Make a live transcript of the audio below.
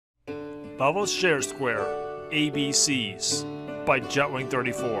Levels Share Square ABCs by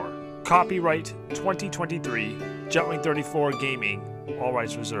JetWing34. Copyright 2023 JetWing34 Gaming. All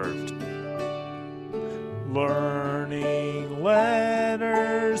rights reserved. Learning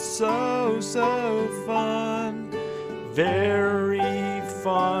letters, so fun. Very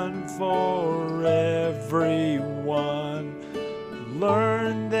fun for everyone.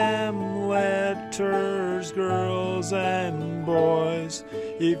 Learn them letters, girls and boys.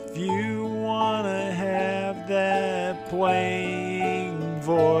 If you wanna have that playing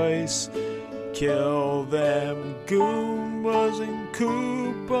voice, kill them Goombas and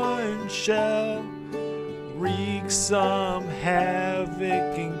Koopa and shell. Wreak some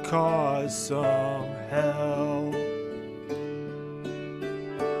havoc and cause some hell.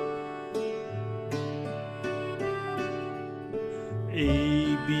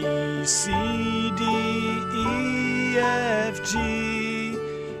 A, B, C, D, E, F, G,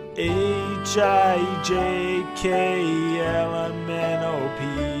 H, I, J, K, L, M, N, O,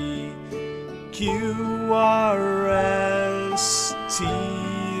 P, Q, R, S, T,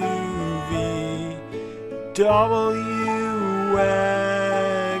 U, V, W,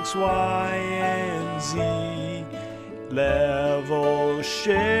 X, Y, and Z. Level,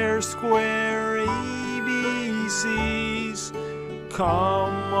 share, square, ABCs.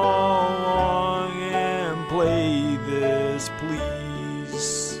 Come along and play this,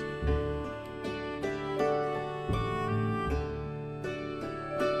 please.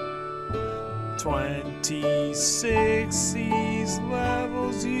 "26 these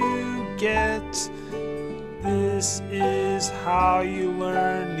levels you get. This is how you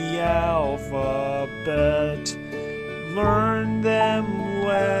learn the alphabet. Learn them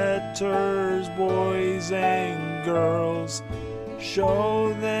letters, boys and girls.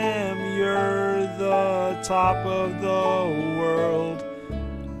 Show them you're the top of the world.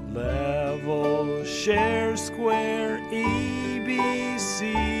 Level, share, square, ABCs.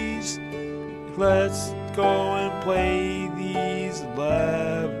 Let's go and play these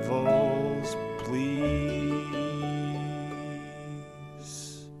levels, please."